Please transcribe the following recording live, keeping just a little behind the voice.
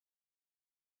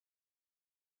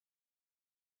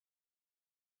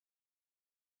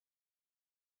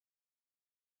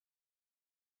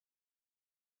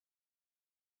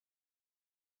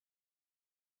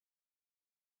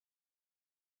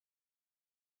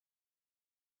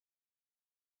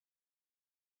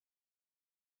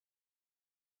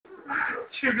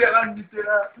Tu verras le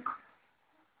Nutella.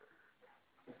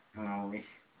 Oh oui.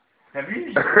 T'as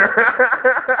vu? C'est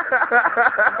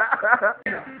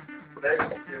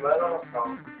malin, ça.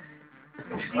 Hein?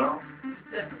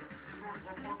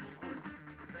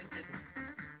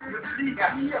 Le flic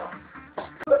arrive.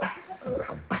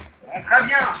 Très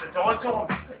bien, je te retourne.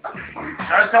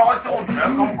 Je te retourne, je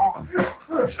comprends.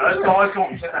 Je te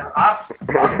retourne, je t'attrape.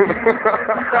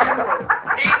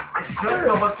 Et je te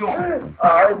retourne.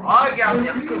 Regarde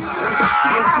bien.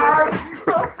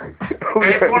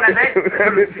 Et pour la bête,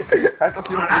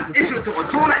 voilà, et je te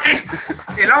retourne,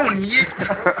 et là on y est.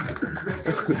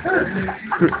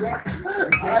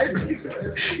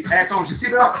 Attends, je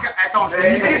sais pas. Attends, je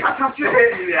vais nier ta ceinture.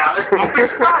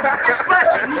 N'empêche pas,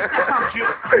 je nique ta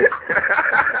ceinture.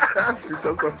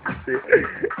 Putain, quoi, c'est...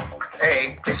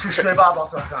 Eh, qu'est-ce que je fais pas dans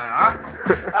ça, hein?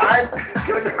 Arrête.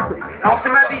 Non,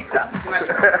 c'est ma vie, ça. C'est ma vie.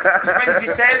 C'est pas une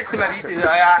vitelle, c'est ma vie.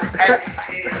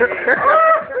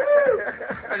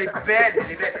 Elle est belle,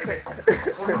 elle est belle, elle est belle.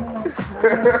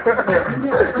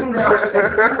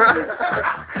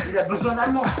 Il a besoin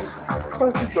d'allemand.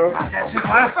 Oh, putain. C'est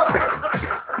vrai.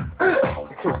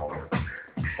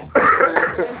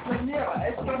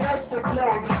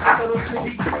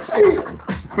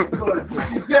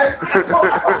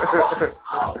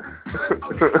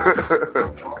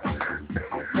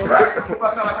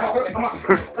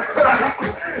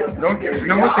 Donc,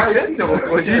 l'homosexuel se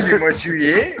reproduit du mois de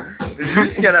juillet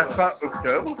jusqu'à la fin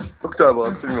octobre. Octobre,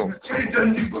 absolument.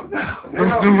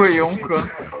 Donc nous voyons quoi.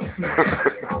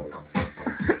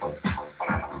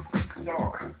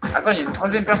 Attends, il y a une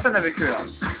troisième personne avec eux là.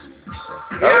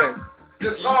 Ah ouais. Je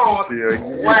prends C'est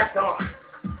 3 ans.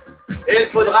 Il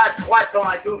faudra 3 ans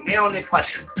à tout, mais on est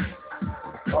proche.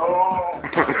 Oh.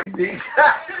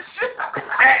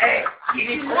 Il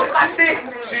est trop tracé.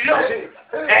 Je te jure,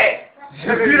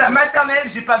 j'ai vu la maternelle,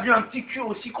 j'ai pas vu un petit cul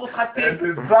aussi contracté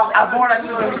avant la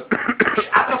sodomie.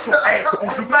 Attention, on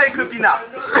joue pas avec le pinard.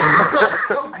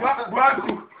 Bois un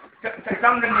coup.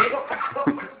 Ferme le nez.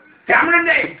 Ferme le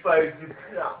nez.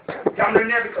 Ferme le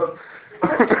nez avec homme.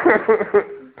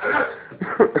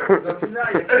 Le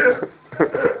pinard, il est...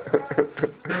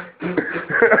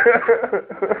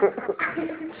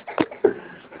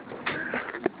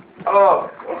 Oh.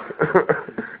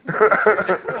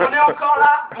 On est encore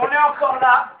là, on est encore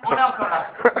là, on est encore là.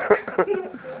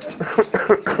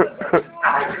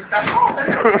 Ah, t'as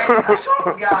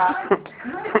chaud, gars.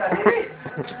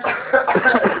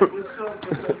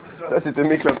 Ça, c'était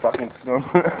mes clubs, par contre. Non,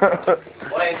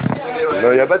 Ouais, il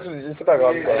n'y a pas de soucis, c'est pas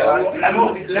grave.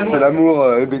 l'amour, C'est l'amour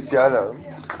bestial.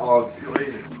 Oh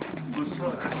purée.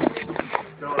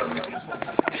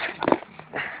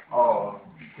 Oh.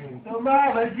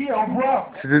 Thomas, vas-y, au revoir.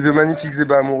 C'était de magnifiques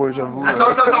débats amoureux, j'avoue.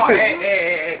 Attends,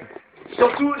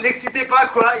 surtout, n'excitez pas,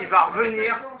 quoi, il va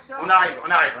revenir. On arrive.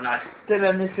 Tel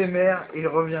un éphémère, il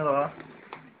reviendra.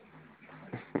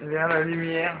 Vers la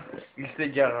lumière, il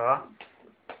s'égarera.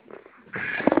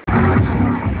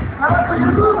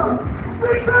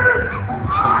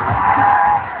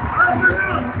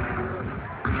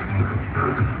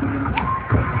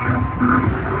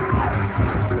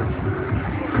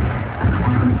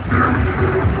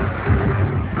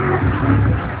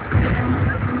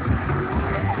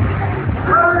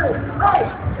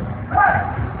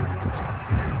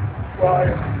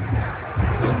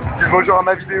 Dis bonjour à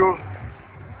ma vidéo.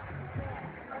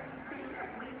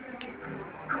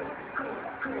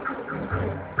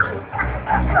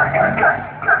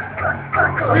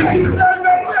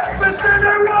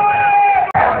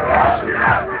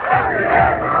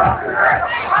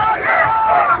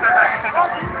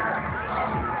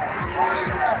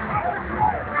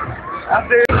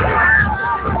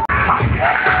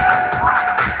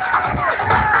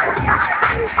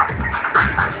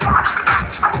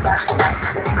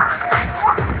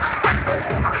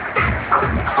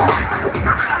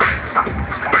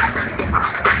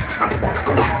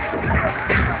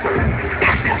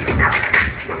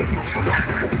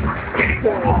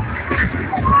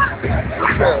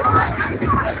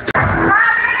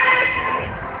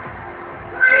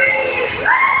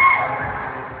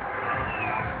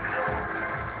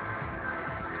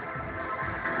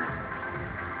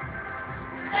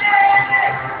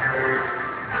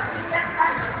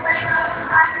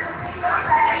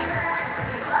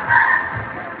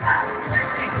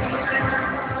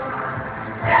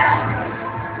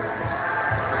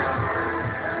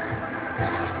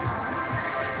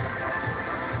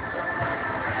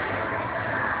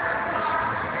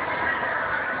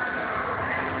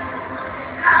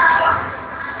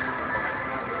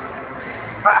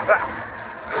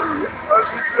 Oh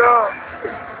putain.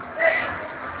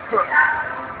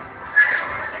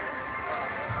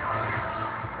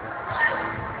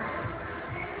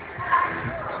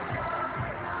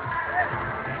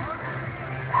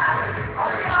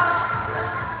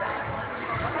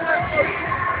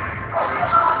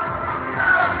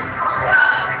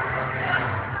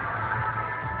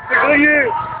 C'est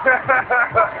grillé.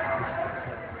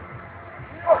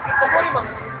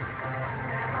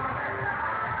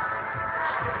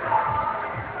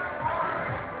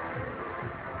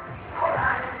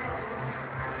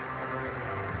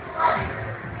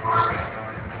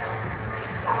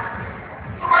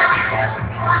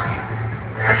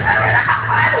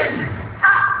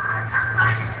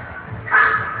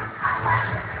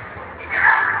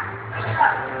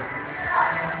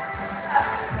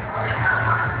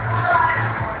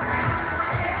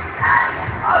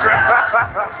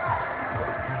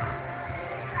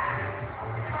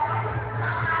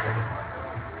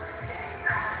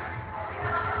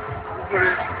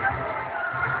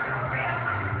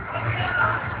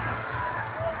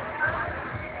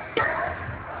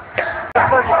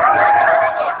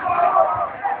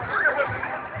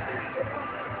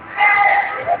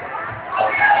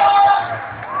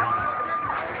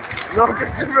 Non,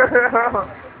 qu'est-ce que tu veux?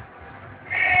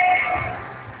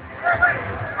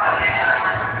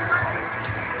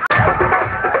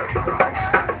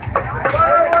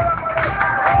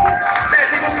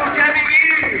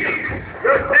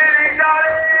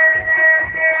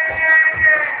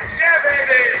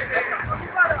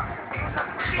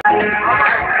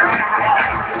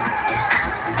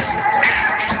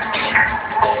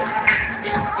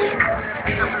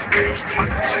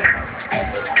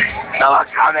 Ça va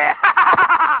cramer.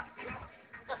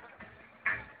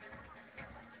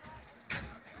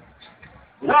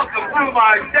 Welcome to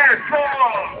my dance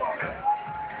floor.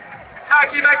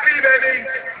 Hacky Macky, baby.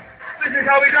 This is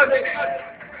how we do it.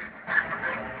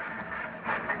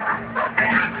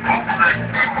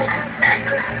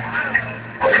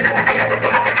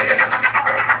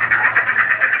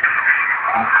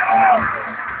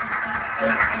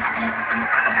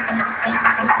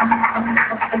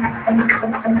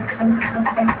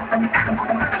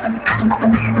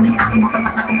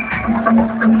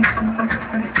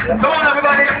 Come on,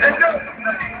 everybody, let's go!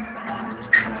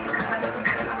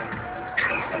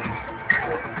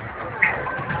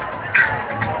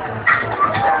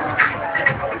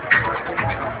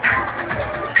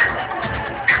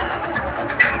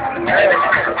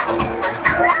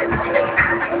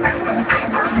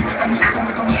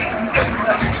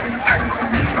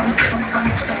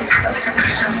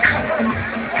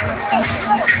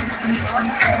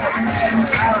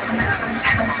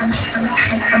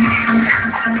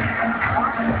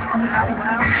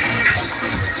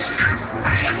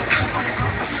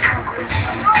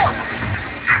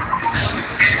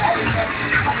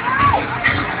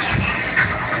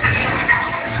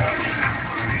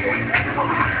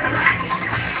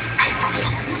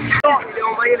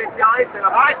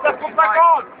 Arrête, ça compte pas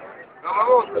compte.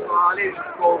 Normalement, ça va aller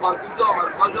jusqu'au 22h,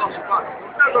 23h, je sais pas.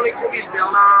 Tout ça dans les coulisses,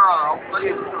 Bernard, on va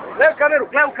aller tout ça. Lève caméra,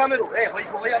 lève caméra. Il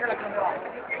faut regarder la caméra.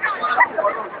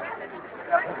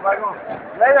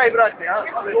 Lève les bras, hein.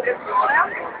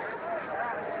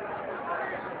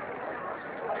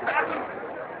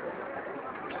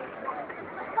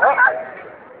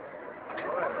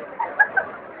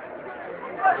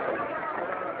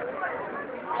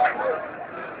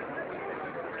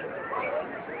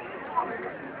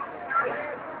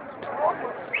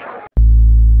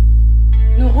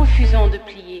 Nous refusons de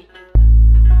plier.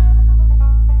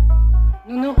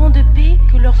 Nous n'aurons de paix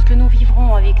que lorsque nous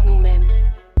vivrons avec nous-mêmes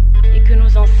et que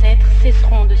nos ancêtres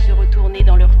cesseront de se retourner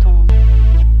dans leur tombe.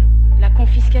 La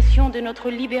confiscation de notre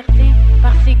liberté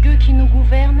par ces gueux qui nous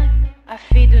gouvernent a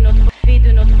fait de notre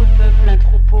peuple un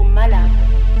troupeau malade,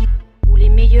 où les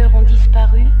meilleurs ont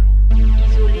disparu,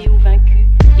 isolés ou vaincus,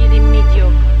 et les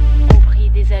médiocres ont pris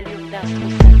des allures d'astres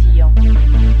scintillants.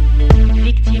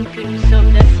 Victimes que nous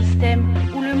sommes d'un système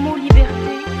où le mot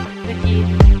liberté veut dire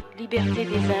liberté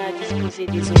des uns à disposer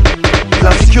des autres.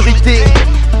 La sécurité,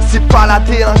 c'est pas la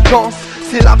délinquance,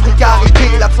 c'est la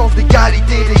précarité, l'absence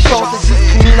d'égalité, des chances, les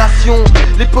discriminations,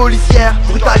 les policières,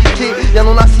 brutalité, y'a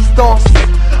non-assistance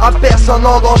à personne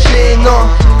en danger, non.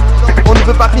 On ne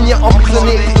veut pas finir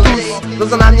emprisonnés tous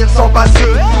dans un avenir sans passé.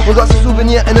 On doit se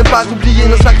souvenir et ne pas oublier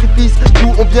nos sacrifices,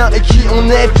 d'où on vient et qui on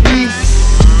est, peace.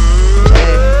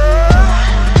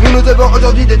 Nous ne devons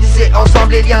aujourd'hui de tisser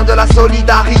ensemble les liens de la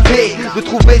solidarité, de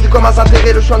trouver de communs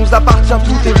intérêts, le choix nous appartient,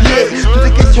 tout est lié. Tout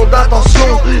est question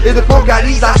d'intention et de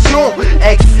focalisation.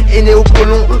 Ex et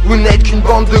néocolons, vous n'êtes qu'une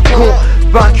bande de cons.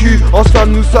 Vaincus, en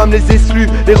somme nous sommes les exclus,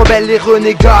 les rebelles, les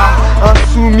renégats.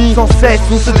 Insoumis, sans cesse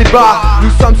on se débat.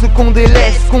 Nous sommes ceux qu'on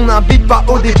délaisse, qu'on n'invite pas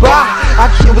au débat. À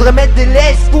qui on voudrait mettre des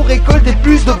laisses pour récolter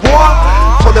plus de bois.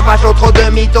 Trop de fachos, trop de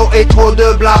mythos et trop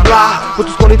de blabla. Faut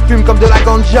tous qu'on les fume comme de la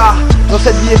ganja. Dans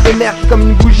cette vie éphémère qui comme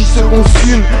une bougie se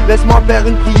consume. Laisse-moi faire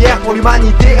une prière pour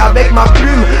l'humanité avec ma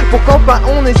plume, pour qu'enfin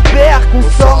on espère qu'on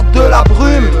sorte de la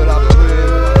brume.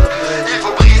 Il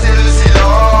faut briser le silence,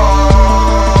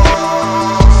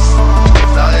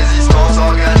 la résistance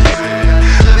organisée,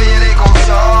 réveiller les consciences.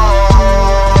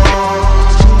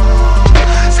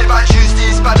 C'est pas de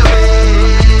justice, pas de paix.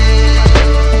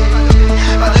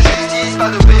 Pas de justice, pas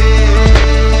de paix.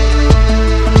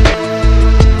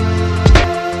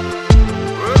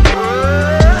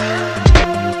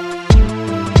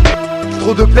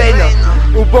 Trop de peine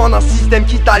au banc d'un système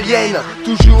qui t'aliène.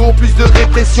 Toujours plus de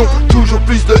répression, toujours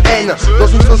plus de haine. Dans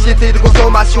une société de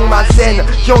consommation malsaine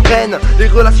qui engraine les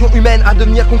relations humaines à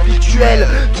devenir conflictuelles.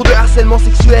 Trop de harcèlement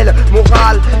sexuel,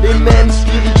 moral et même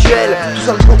spirituel. Tout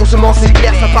ça le on se ment, c'est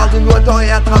clair, ça parle de nous à tort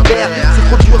et à travers.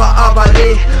 C'est trop dur à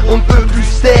avaler, on ne peut plus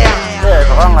se taire.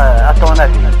 À ton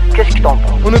avis, qu'est-ce que t'en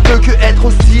penses? On ne peut que être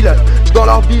hostile dans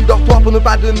leur ville dortoir pour ne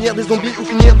pas devenir des zombies ou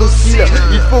finir dociles.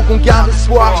 Il faut qu'on garde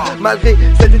espoir malgré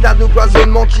cet état de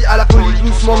cloisonnement qui à la folie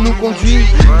doucement nous conduit.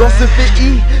 Dans ce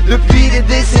pays, depuis des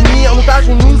décennies, en otage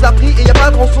on nous a pris et y a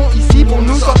pas de rançon ici pour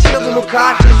nous sortir de nos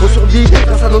craques. On survit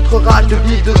grâce à notre rage de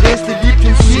vivre, de rester libre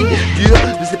qu'une fille dur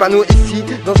de s'épanouir ici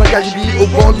dans un cagibi au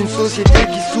banc d'une société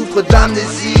qui souffre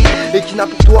d'amnésie et qui n'a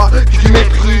pour toi que du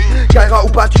mépris. Caïra ou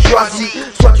pas tu choisis,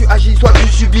 soit tu agis, soit tu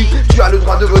subis. Tu as le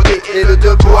droit de voter et le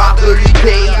devoir de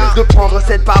lutter, de prendre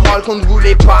cette parole qu'on ne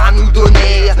voulait pas nous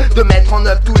donner, de mettre en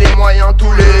œuvre tous les moyens,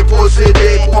 tous les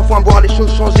procédés pour enfin voir les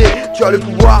choses changer. Tu as le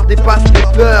pouvoir, dépasse tes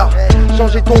peurs,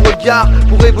 changer ton regard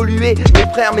pour évoluer. Mes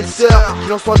frères, mes sœurs,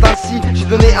 qu'il en soit ainsi, j'ai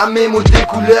donné à mes mots des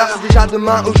couleurs. C'est déjà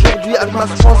demain, aujourd'hui, avec ma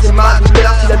souffrance et ma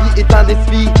douleur. Si la vie est un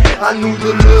défi, à nous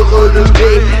de le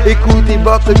relever. Écoutez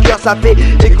votre cœur, ça fait,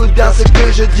 écoute bien ce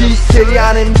que je dis.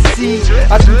 SELYAN MC,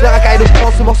 à tout faire à a.k.a. de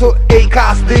France, ce morceau est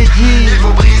casse dédié. Il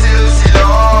faut briser le silence,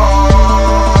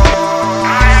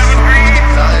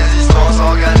 la résistance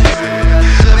organisée,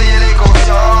 réveiller les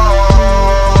consciences.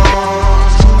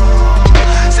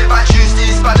 C'est pas de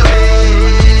justice, pas de paix.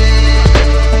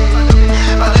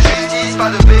 Pas de justice, pas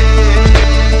de paix.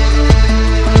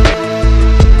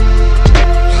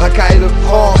 Racaille de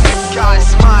France,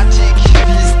 charismatique,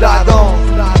 fils d'Adam,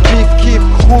 Kif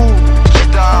Crew,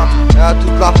 et à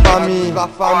toute la famille,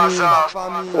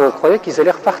 On croyait qu'ils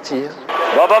allaient repartir.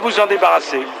 On va vous en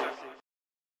débarrasser.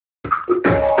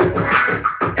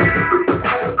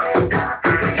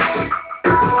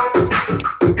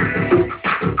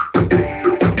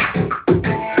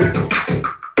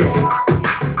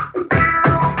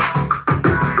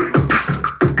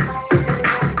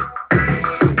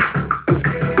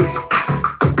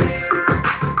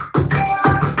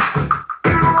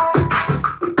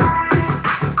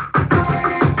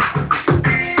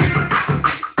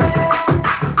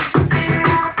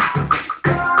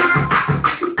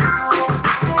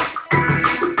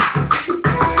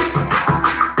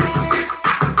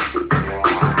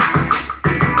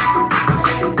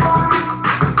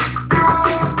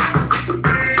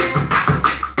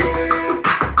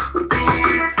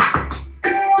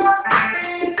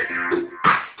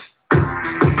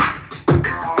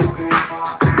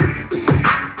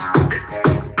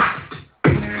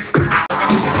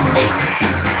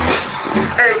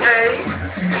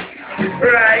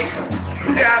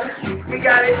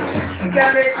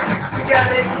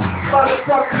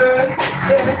 Motherfucker,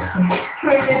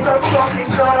 drinking some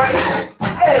fucking noise.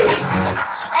 Hey.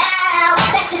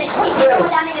 Back to the tweet. You know what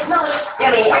that nigga's know? Do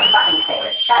me a fucking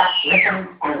favor. Shut up, listen,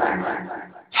 and learn.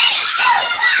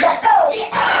 Let's go.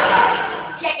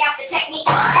 Check out the technique.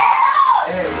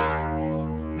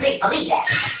 Please believe that.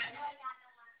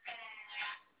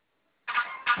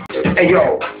 Hey yo,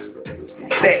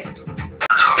 sit.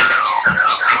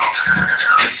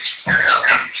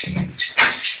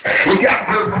 We got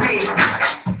the beat,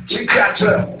 we got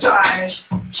the time.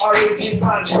 Origin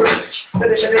man,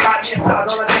 finish everybody inside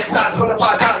on the next side, for the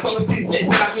 5 times on the beat,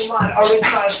 got me man, origin,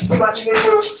 we got to get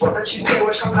you, what the cheese say,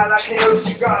 we're coming out like a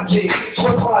cigarette,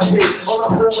 what party, on the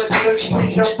home with the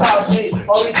cheese, no party,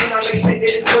 original, they say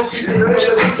it is so easy, they're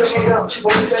really looking down,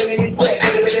 what we say, maybe quick,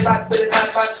 bit it back, bit it back,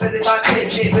 bit it back,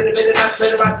 bit it back, bit it back,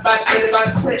 bit it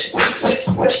back,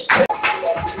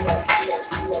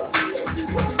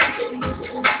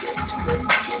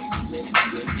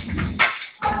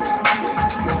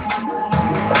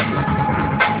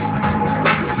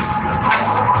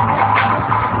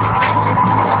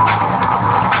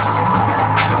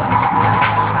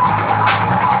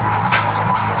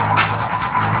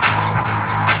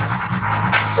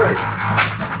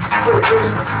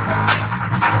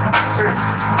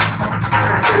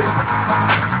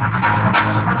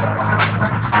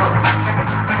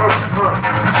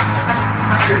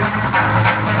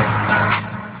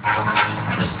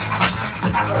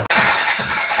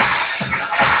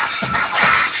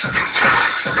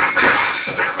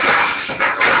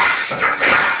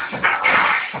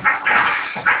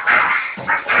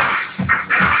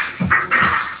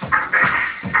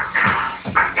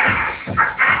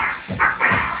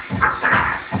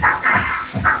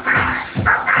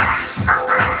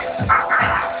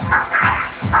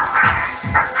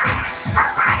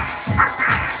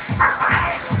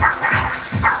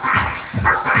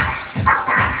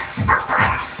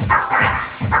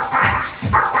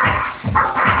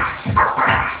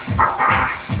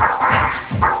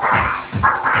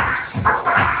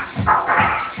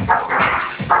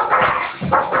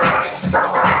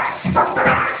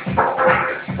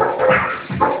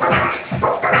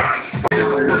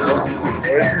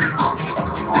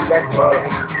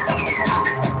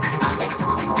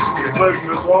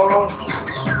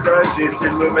 j'ai essayé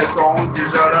de me mettre en route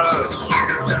déjà là.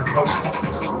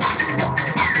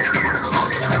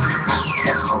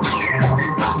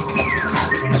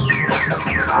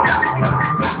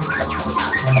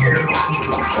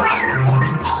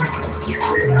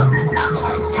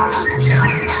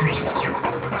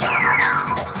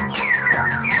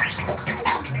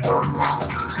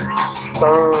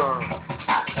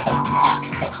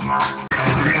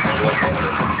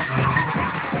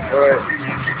 Ouais.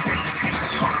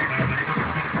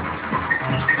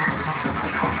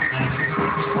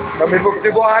 Non mais faut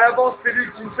prévoir à l'avance,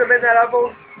 Félix, une semaine à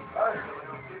l'avance.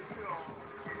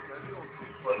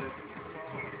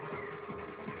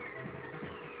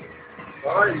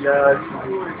 Ouais, il y a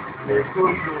les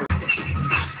causes.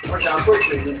 Moi j'ai un pote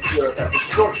qui est depuis ça fait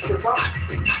 6 ans, je sais pas.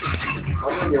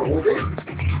 Maintenant il est rodé.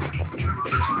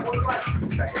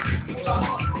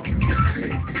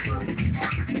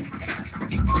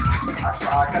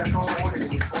 À 400 €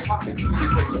 les contrats, c'est tout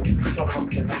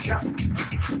les très cher.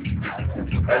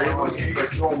 Allez, moi j'ai une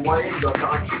voiture en moyenne, il doit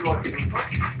faire 1 kilo à quelque chose.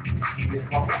 Il est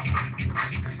 3 mois.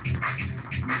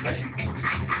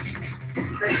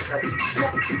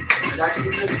 Il a acheté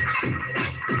le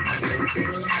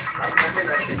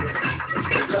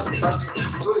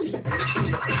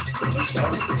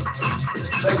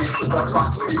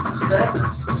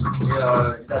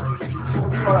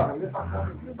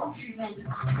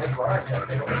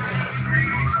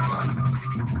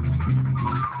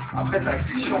après, t'as une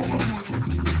question.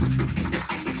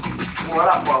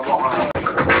 Voilà, pour avoir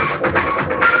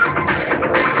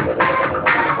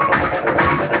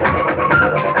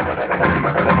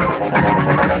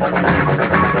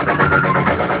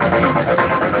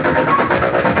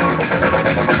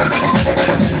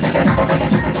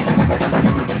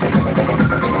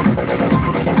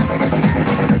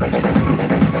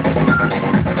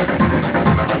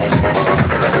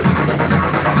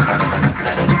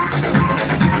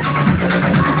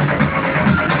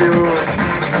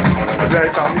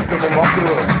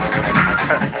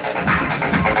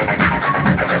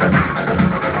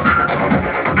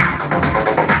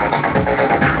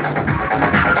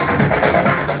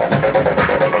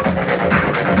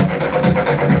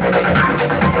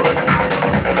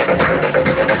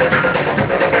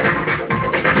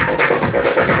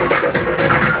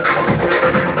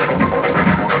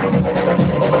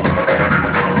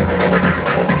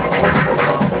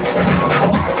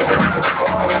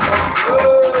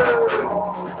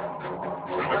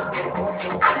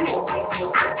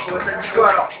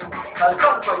alors, ça le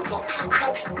temps ou pas le temps?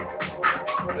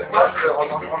 Moi, je vais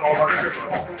rentrer en là.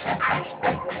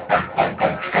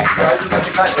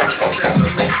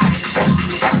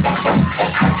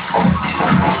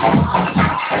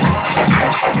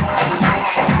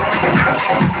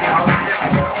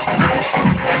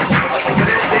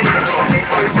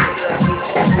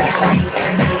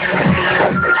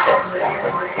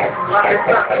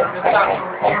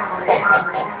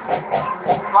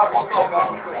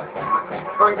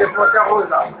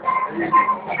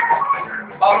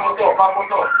 Pas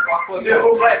photo. S'il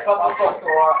vous plaît, pas photo.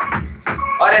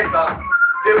 Allez, ça.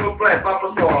 S'il vous plaît, pas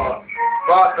photo.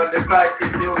 Pas de détail,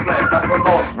 s'il vous plaît, pas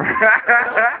photo.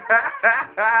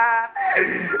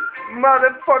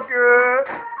 Motherfucker!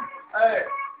 Hey,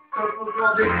 je peux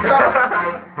faire des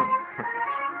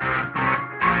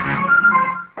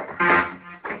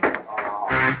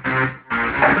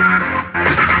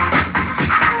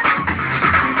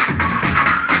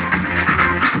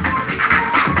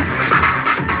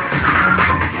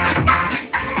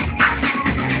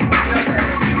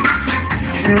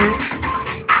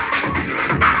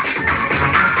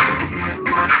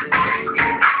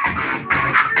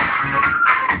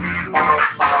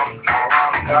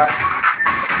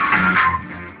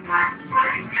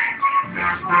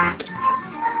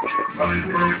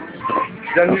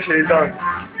Bienvenue chez les dingues.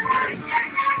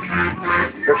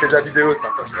 Ça c'est de la vidéo, ça.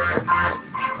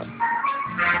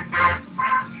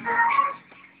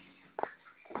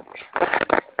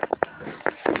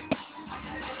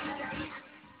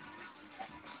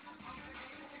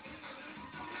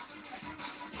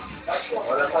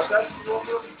 La patate, tu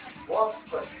vois,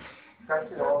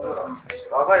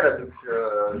 travaille là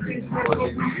depuis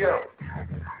juillet.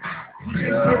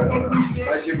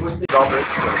 J'ai bossé dans le...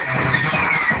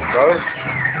 Bah ouais.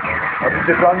 Ah, puis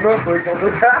c'est plein de meufs, ils sont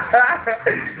deux.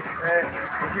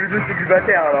 Tous les deux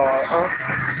célibataires, alors, hein.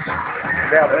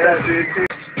 Merde, là, j'ai été...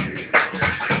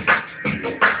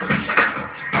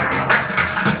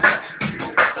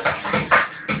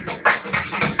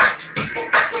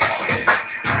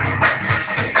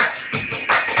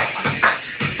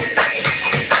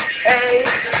 Hey,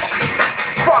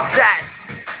 fuck that,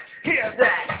 hear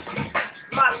that,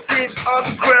 my shit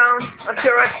underground,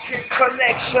 interactive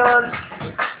connection,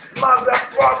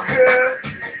 motherfucker.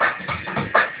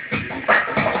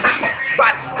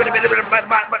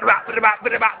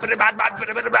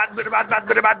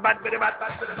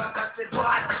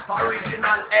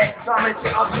 Original exemple, c'est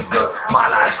un truc de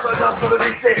malade. Je reviens sur le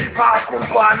lycée, pas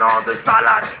comprenant de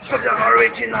salade. Je reviens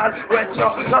original, ouais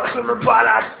sur lorsque me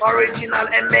balade. Original,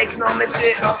 et mec, non mais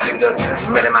c'est un truc de.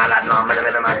 Mais les malades, non mais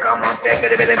les mains commencent.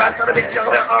 Fais des bas sur le beat, je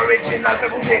reviens original. Fais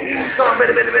bouger, sur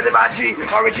le badji.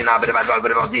 Original,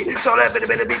 bandit. Sur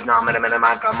le beat, non mais les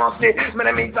mains commencent. Mais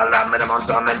les mises à la, mais les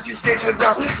mentors, même tu sais, je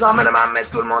viens. Non mais les mains, mais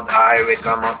tout le monde a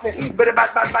recommencé.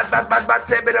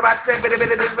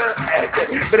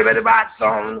 Bad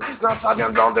sound, non ça vient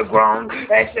de l'underground.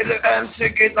 Et c'est le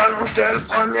MC qui t'annonce le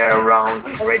premier round.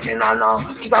 Original non,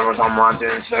 qui t'annonce en moins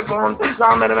d'une seconde.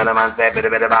 Non mais le man c'est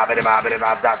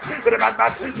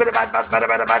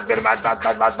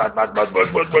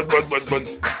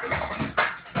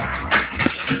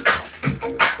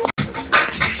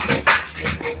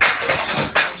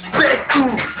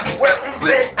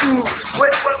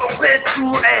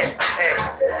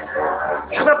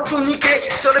je reviens pour tout niquer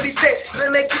sur le beat, le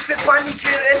mec qui fait paniquer.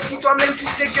 Et si toi-même tu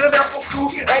sais que je reviens pour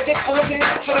tout, t'es fondé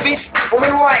sur le beat, on met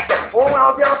right, on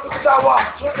vient pour savoir.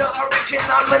 Je reviens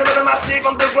original, mais massive,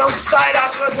 underground style,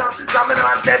 je reviens. J'emmène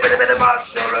ma tête, les basses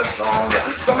sur le son.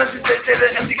 Comme si c'était le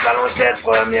MC qui allongeait le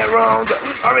premier round.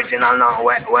 Original, non,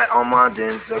 ouais, en moins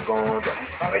d'une seconde.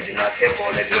 Original, c'est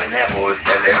pour les généraux,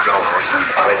 c'est les blancs.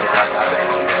 Original,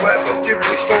 ouais, faut que tu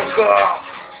bouges ton corps.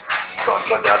 Quand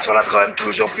je reviens sur la drum,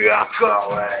 toujours plus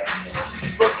hardcore, ouais.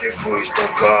 Faut que tu bouges ton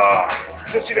corps.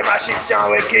 Je suis le magicien,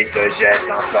 ouais, qui te jette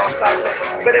un sort sale.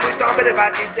 Belle boutons, belle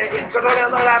bâtie, quand on vient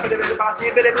dans la belle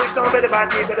bâtie, belle boutons, belle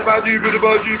bâtie, belle bâtie, belle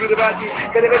bâtie, belle bâtie,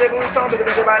 belle boutons,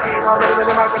 belle bâtie, non,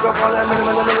 belle marque, quand on prend la marque,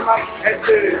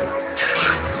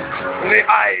 on est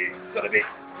high, sur le beat.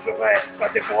 Je ferai ça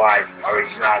c'est pour high,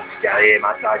 original, guerrier,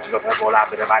 massacre, je le ferai pour la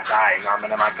de bataille. Non mais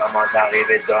le man commence à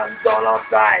arriver, donne dans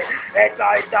l'entaille. Et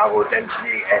taille ta route MC,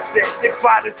 et c'est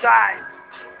pas de taille.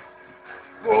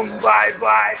 Boom bye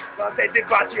bye, dans tes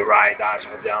party ride, je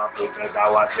reviens pour te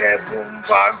tawater, boom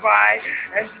bye bye.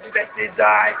 MC du best die,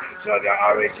 je reviens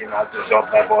original, toujours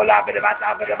prêt pour la de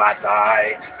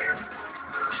bataille.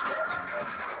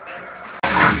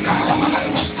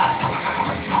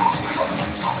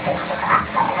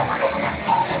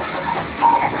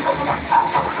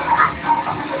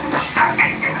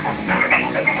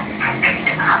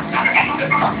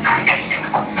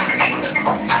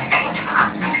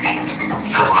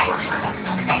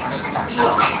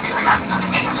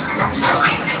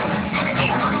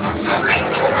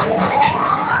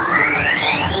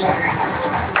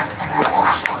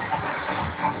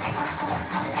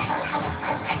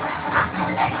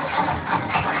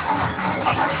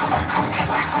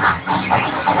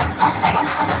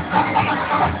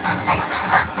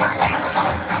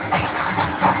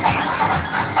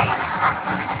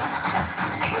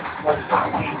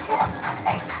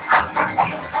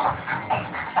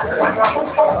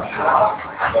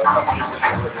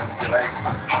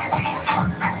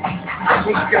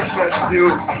 On se cache la vidéo.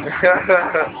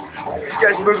 Je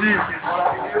cache Bobby.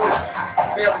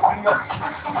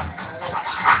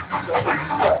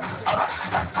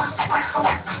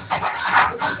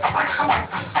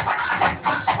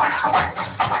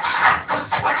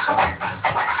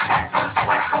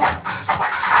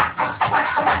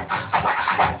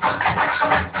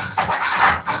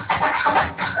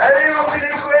 Allez, on fait des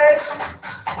couettes.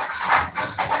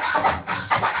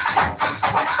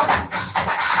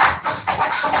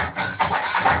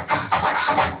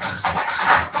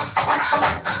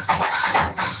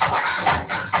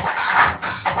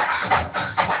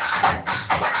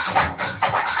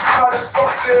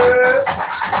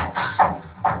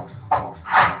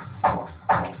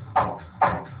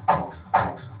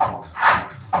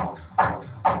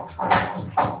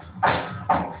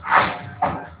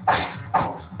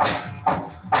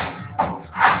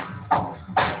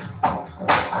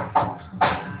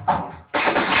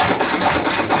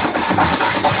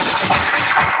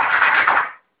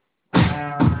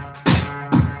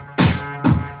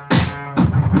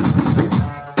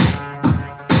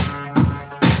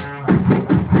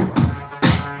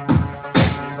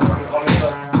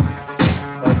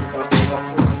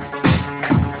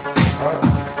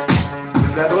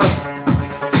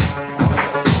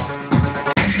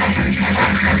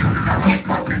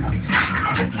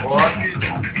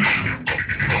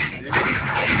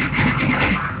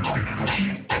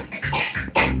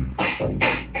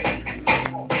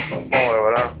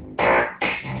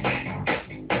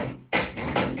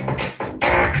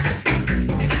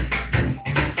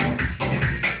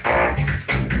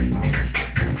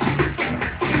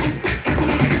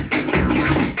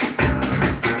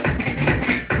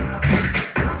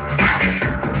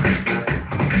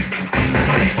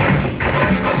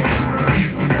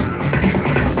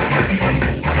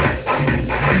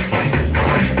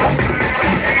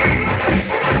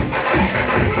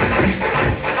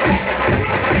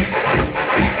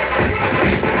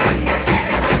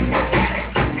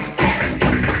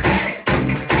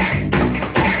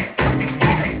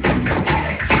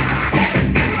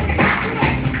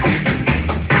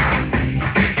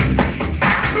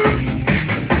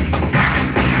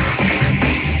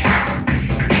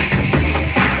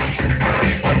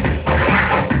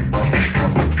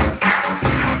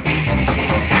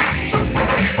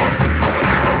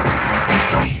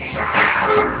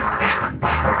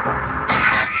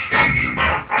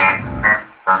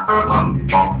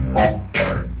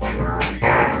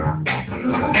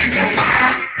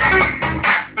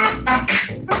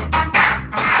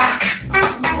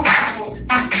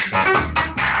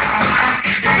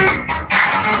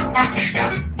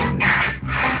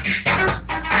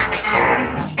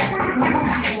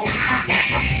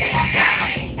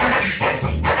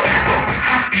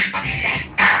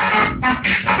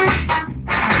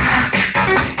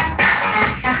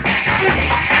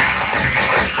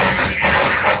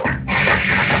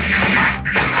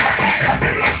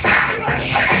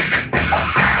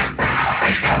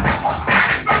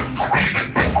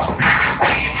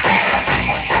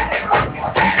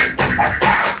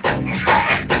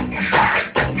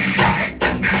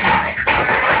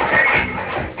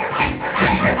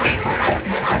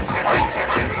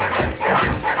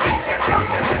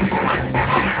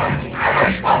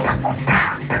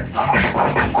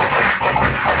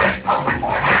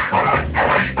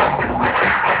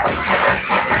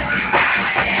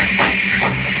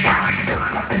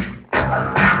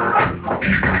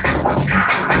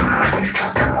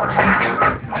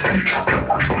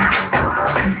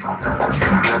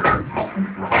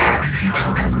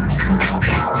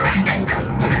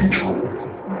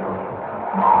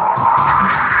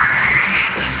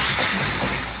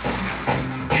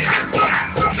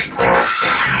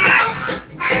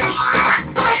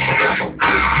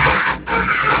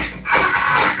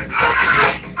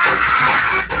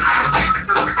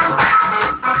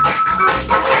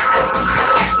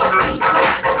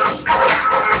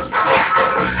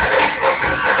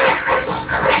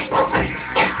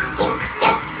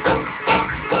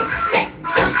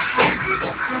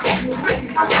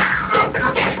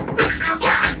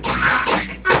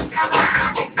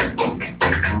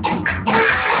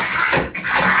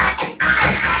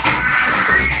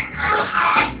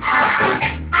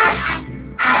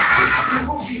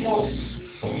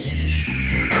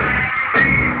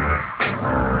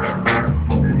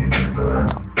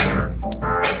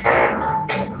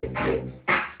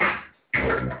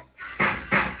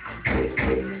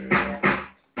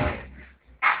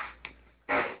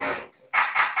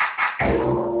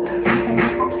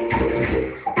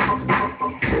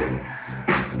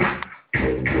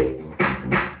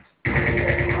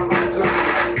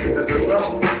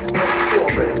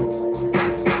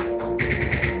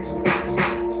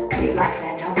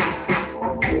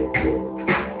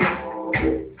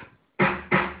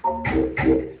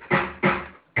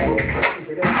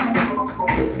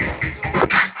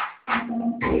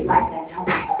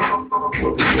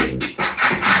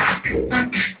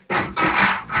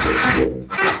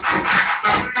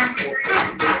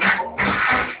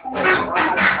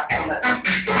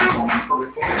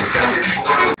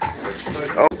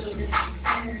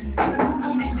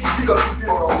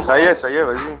 Ça y est,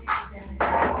 vas-y.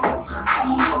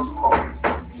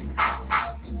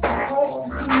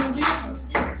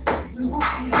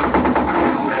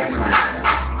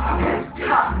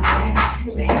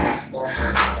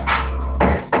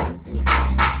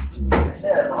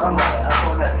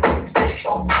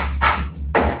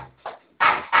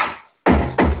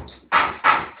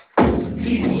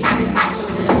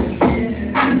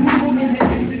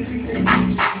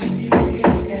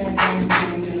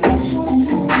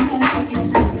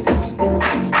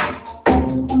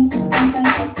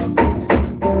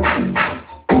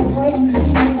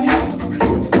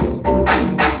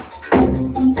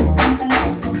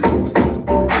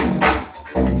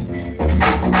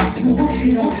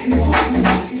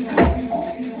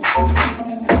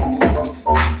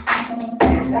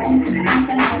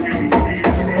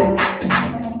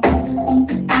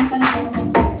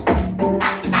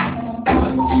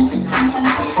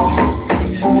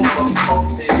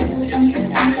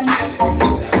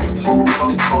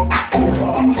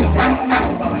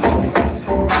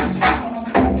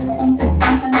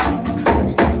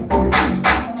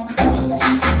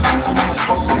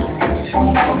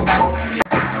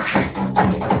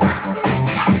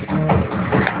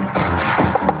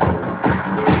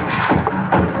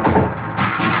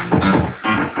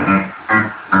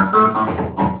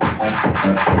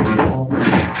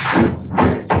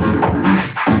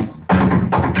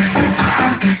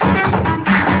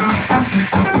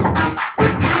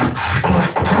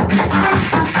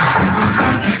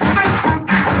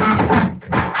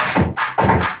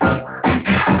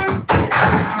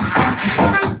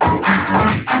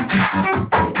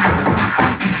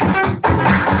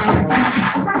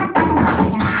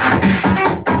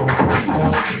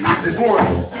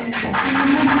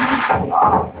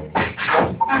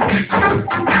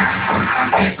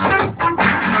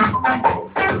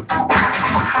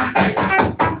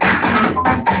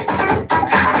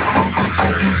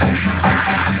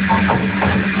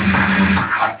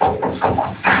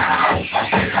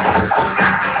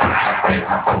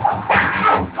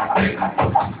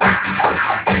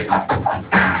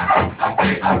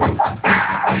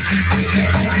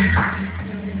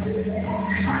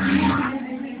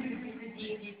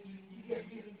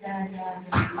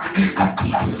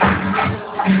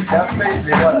 Et après, il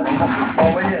les voit, là, maintenant, je peux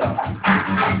envoyer, là.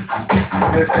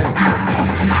 Je l'ai fait.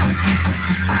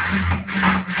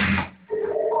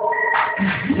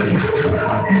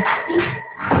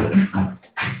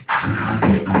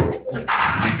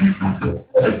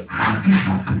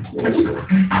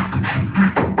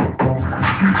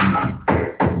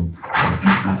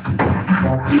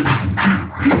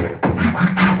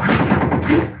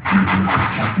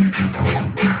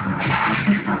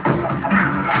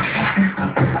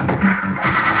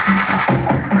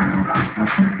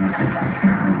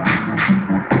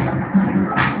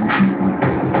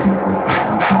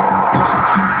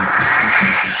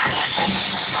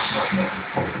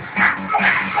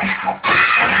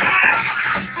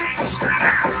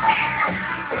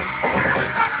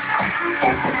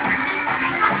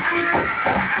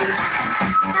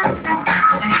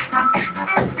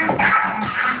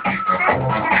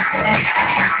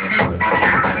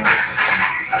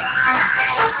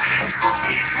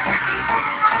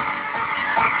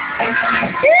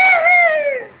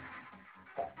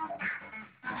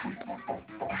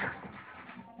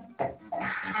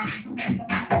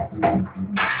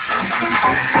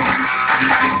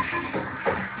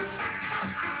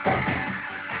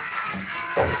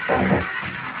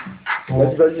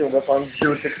 Vas-y, on va faire une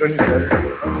vidéo tectonique.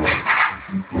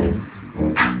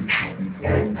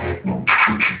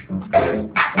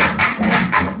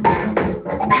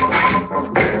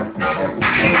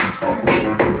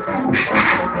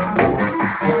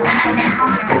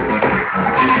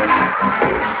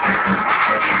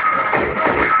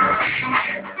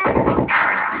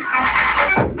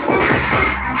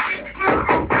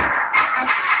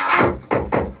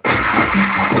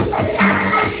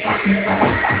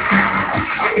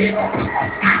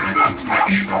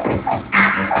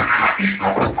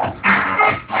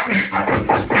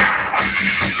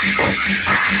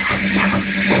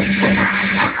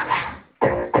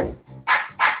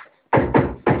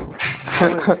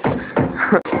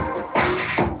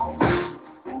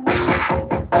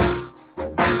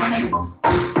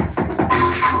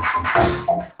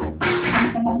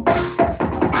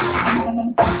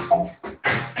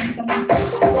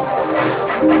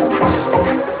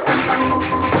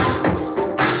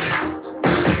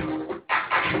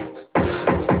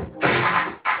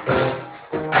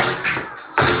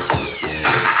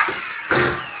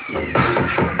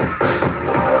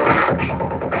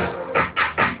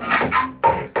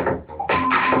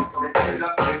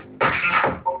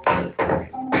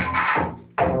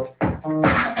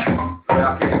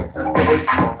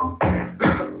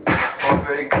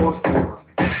 est grosse.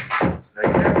 La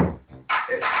gueule.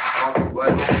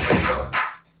 Ouais, non, c'est pas ça.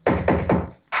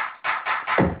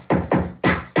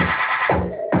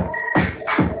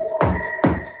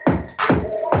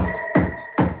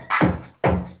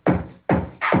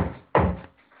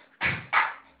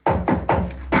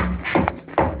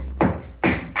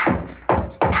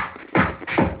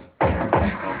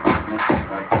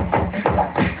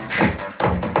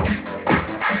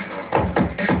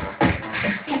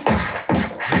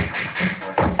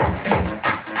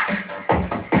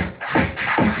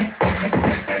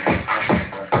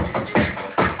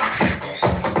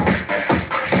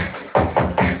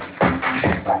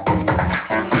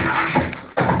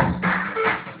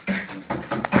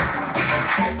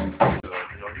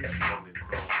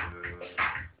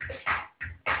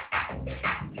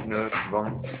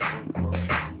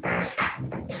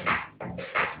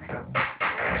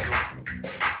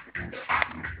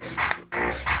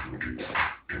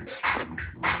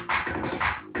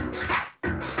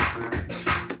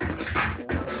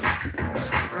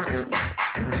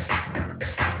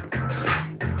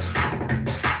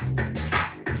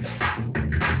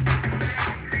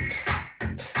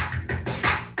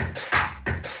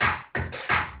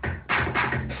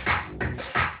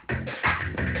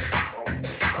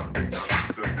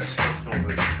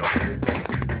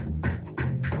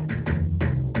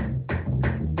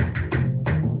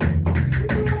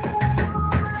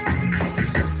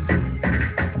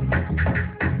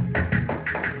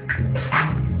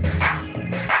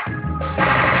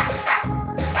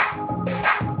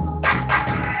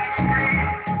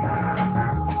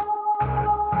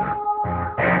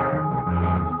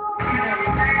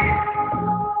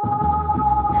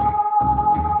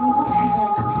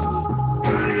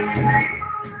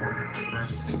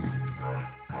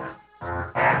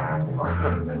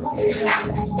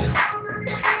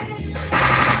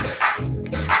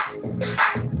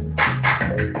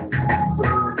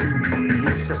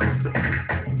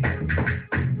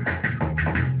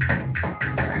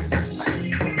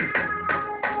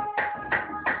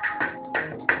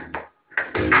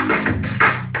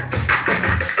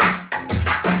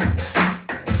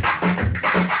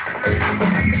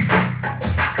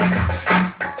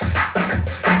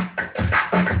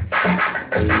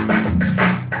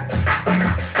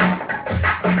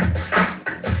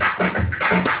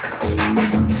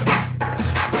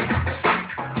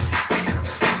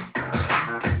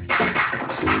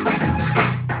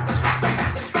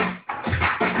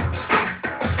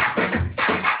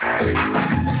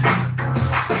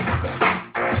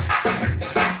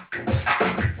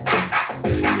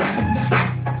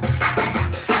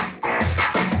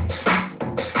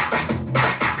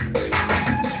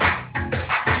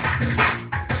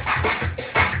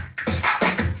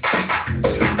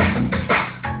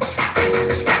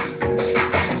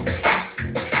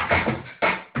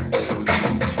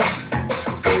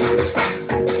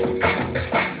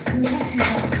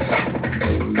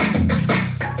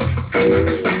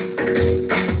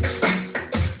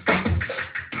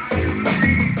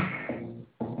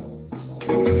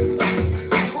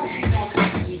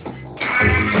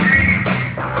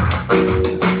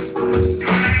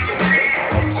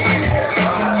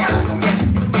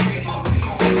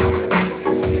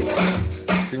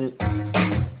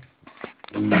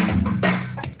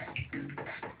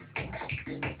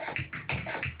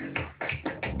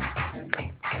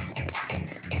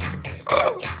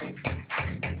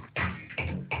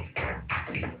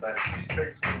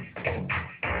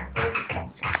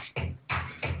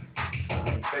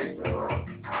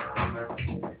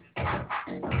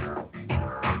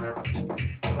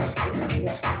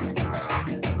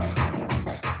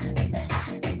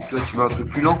 Toi, tu vas un peu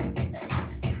plus lent.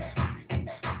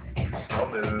 Non,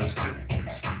 mais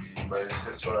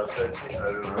c'est sur la tête.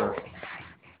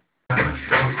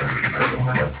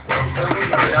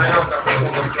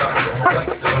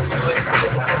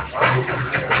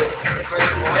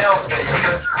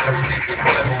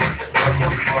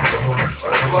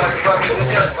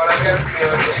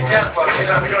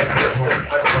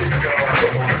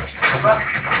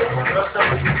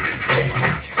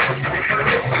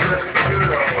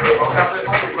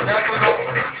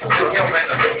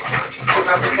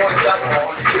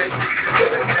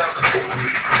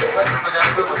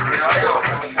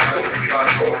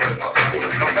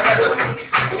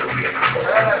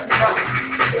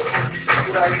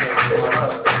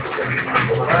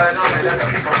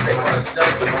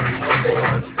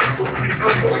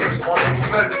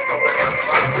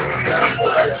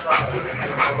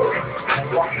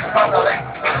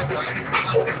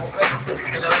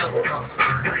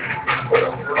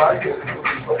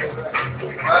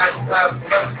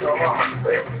 Ouais,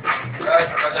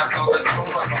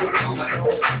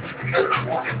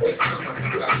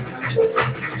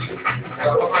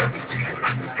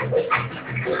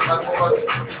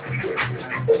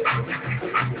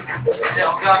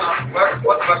 Regarde, ouais, je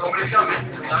crois que ça va tomber bien, mais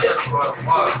c'est rien, quoi.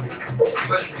 Moi,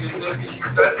 je suis une seule qui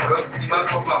fait, il m'a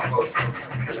trop pas, quoi.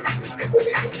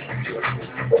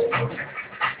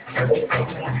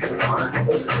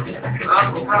 Ah,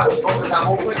 c'est ça, je pense que c'est un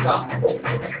bon truc, ça.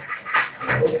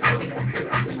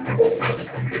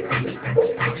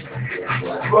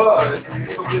 Tu vois, c'est une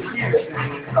chose de prix, mais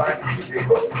ça reste limité,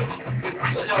 quoi.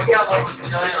 C'est-à-dire, regarde, on ne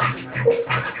dit rien.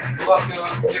 Tu vois que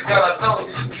quelqu'un à la fin, on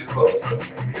dit dessus, quoi.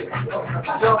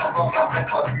 Tiens, on va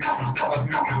vu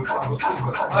que c'est un autre truc,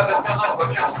 quoi. Ah, ben, tiens, on va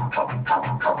bien. On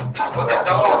va faire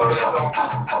ça, on va faire ça.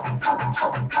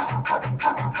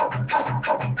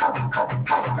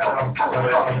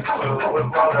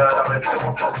 Revoir la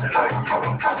référence, c'est là qui...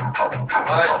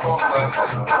 Ouais, je pense, ouais.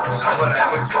 Voilà, la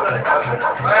voiture, là,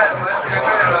 ouais, c'est la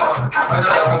gueule, alors. Ouais,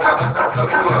 non, on va faire ça,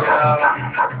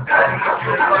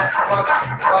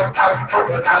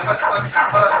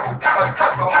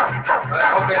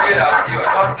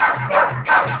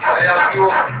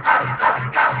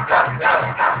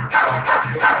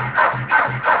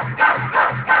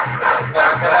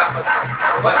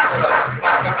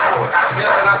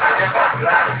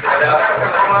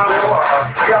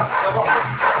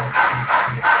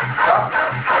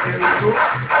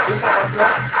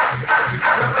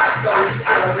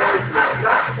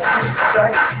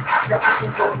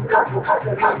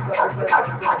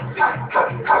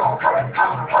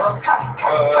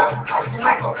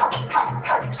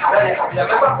 il y a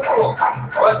même pas trop.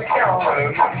 Ouais, c'est clair.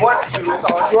 Moi, si je veux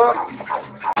faire un choix.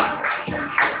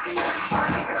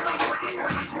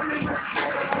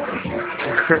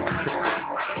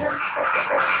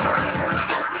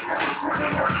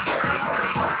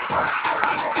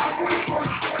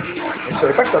 Je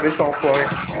savais pas que t'avais ça en soirée.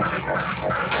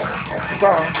 C'est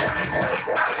ça, hein.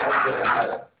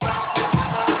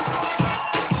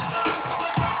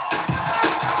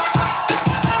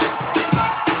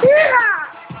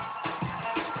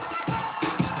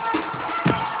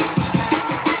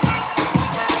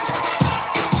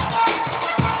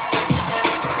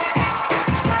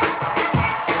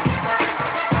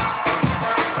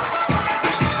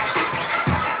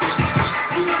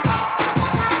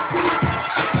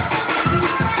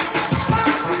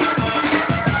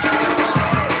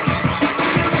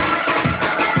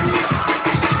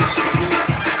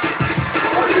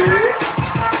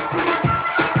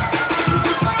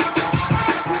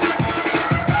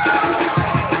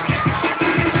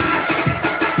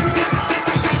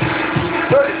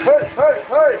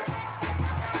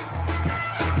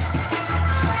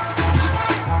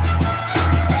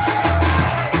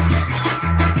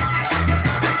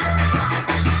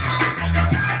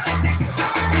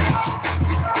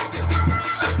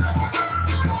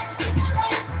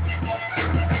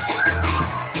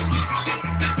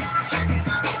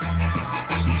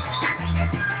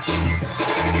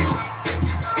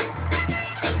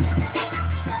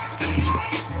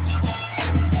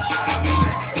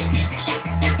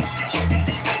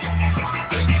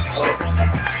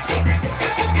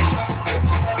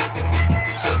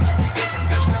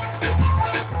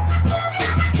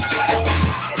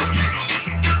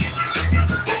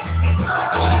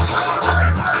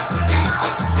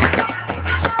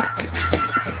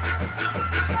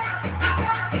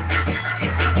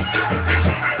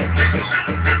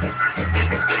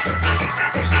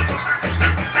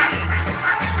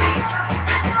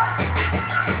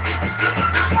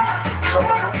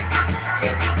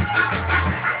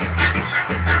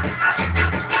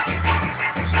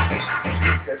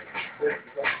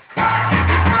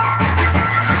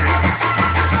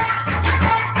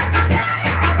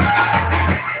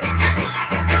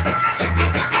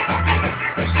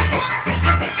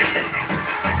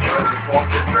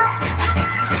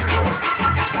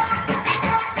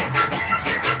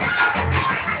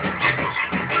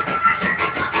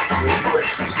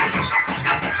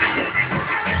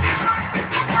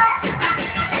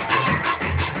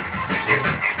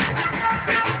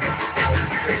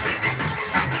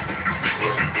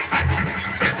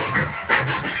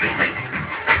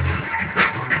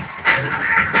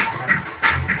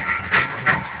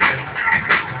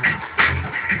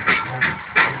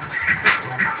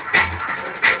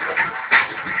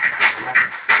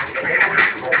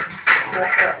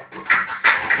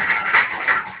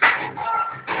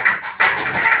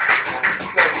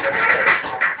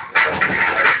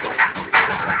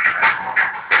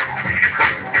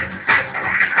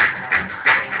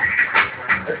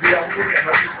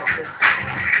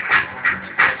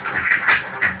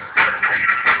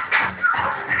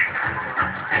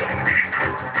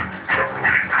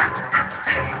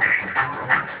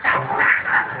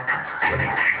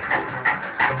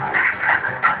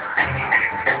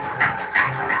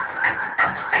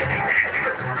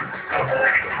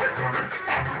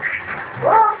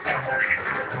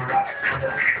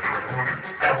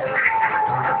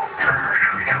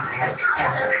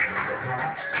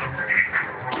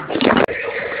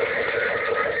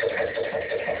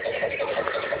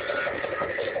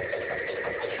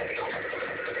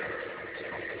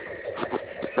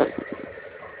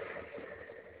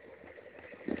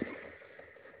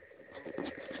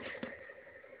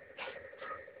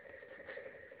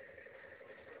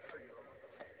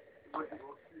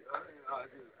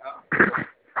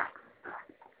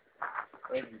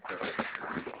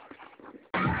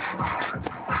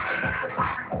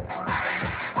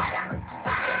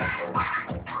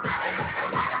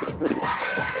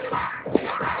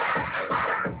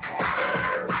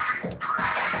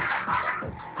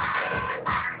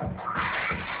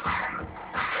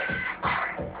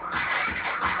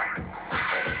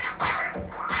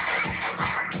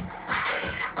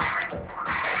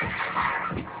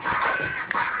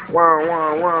 Ouin,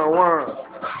 ouin, ouin, ouin.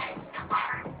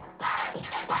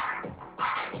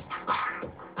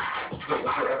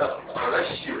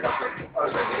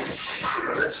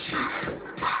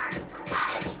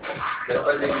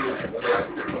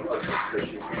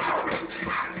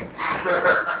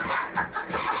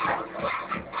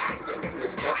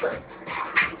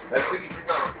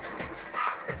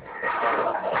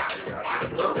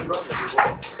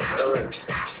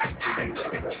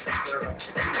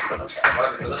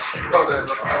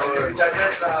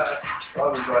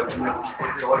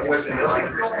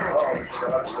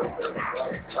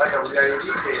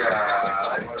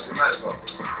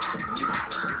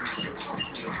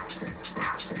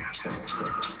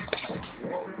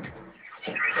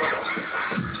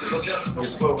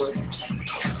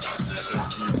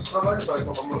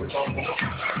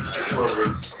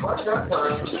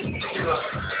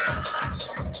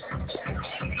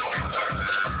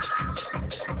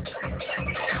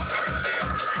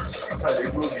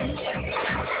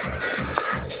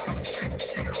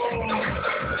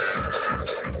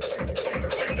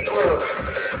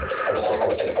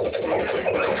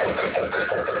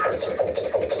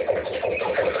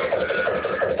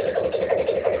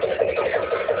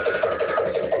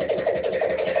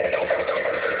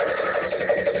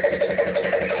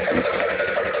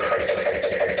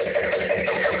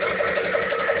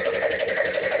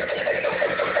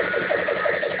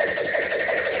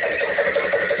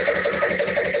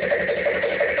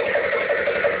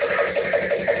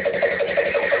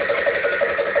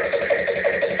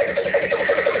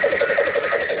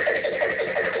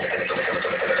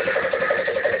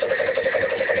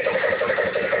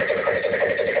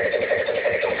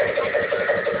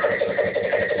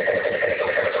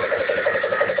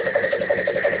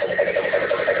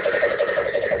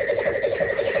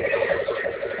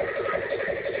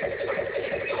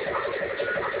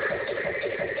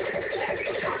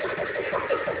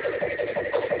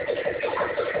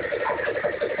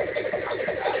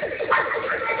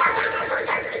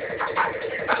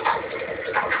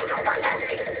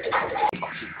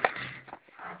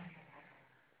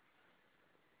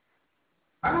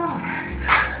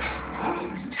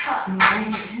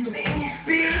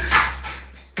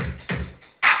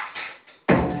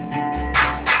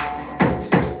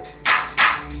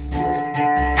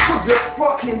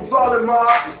 Fucking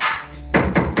Voldemort.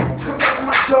 Regarde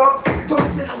ma job, dans le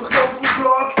cerveau dans mon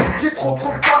bloc. J'ai trop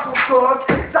pas ton stock.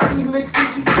 Ça arrive mec,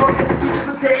 tu bloques, tu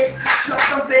te tais. Je suis la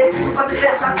santé, je pas de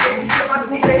rêves à tête. Je pas de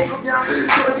bouteille, trop bien.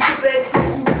 J'aurais dû te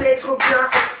faire, trop bien.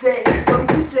 Excès, comme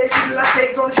tu sais, j'ai de la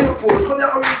tête dans le jeu. Je reviens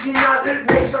original,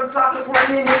 mec, comme ça, pour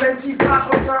l'année, mais même si ça,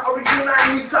 je reviens original,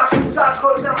 ni ça, tout ça, je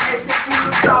reviens. Et c'est cool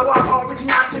le savoir,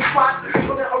 original, c'est fat. Je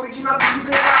reviens original, tu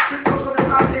verras. Quand je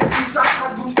reviendrai, c'est tout ça, ça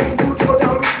bouge.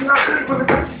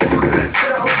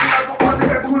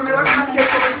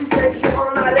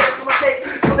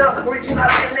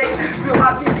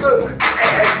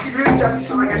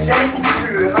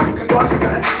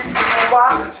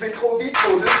 Je vais trop vite,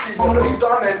 trop de suite, on le dans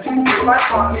la même tu ne peux pas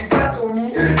les pas ton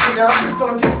nid, rien,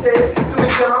 sans le sais, tout est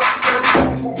bien,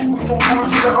 ton boule,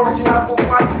 je vais original pour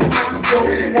moi,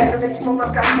 le mec qui monte un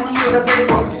carreau, je vais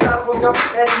rêver, original, reviens,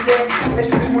 elle est,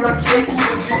 je suis mon inquiet, je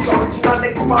suis original,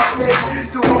 mec, pour moi,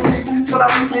 tout mon clip, sur la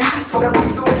musique, sur la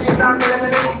musique, original,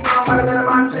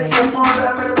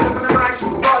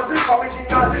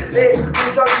 les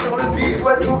gens sur le beat,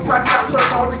 ouais, tout ça,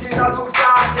 original, tout ça,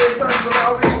 les gens sur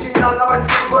l'original, la vache,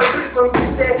 comme tu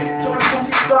sais, sur le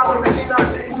conquistoire, original,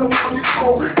 c'est une production,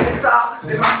 c'est ça,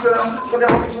 les marqueurs, sur les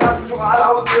original, toujours à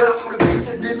la hauteur, sur le beat,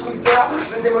 c'est le destructeur,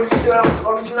 le démolisseur,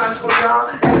 original, je reviens,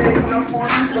 elle est comme un fou,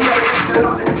 je reviens les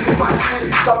leaders, c'est pas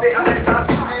facile, taper avec ça,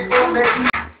 on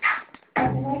est.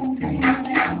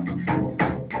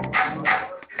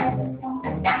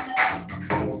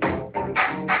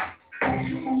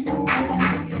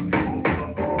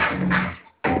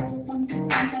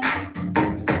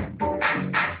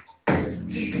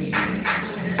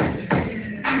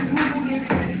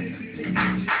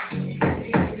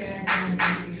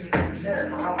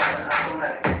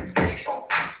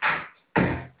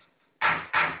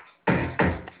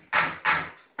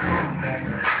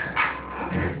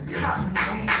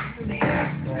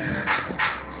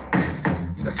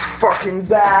 fucking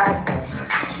bad.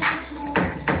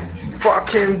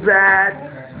 Fucking bad.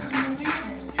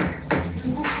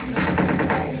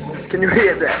 Can you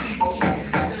hear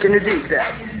that? Can you dig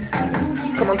that?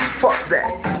 Come on, fuck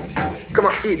that. Come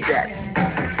on, eat that.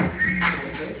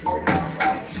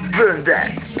 Burn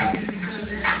that.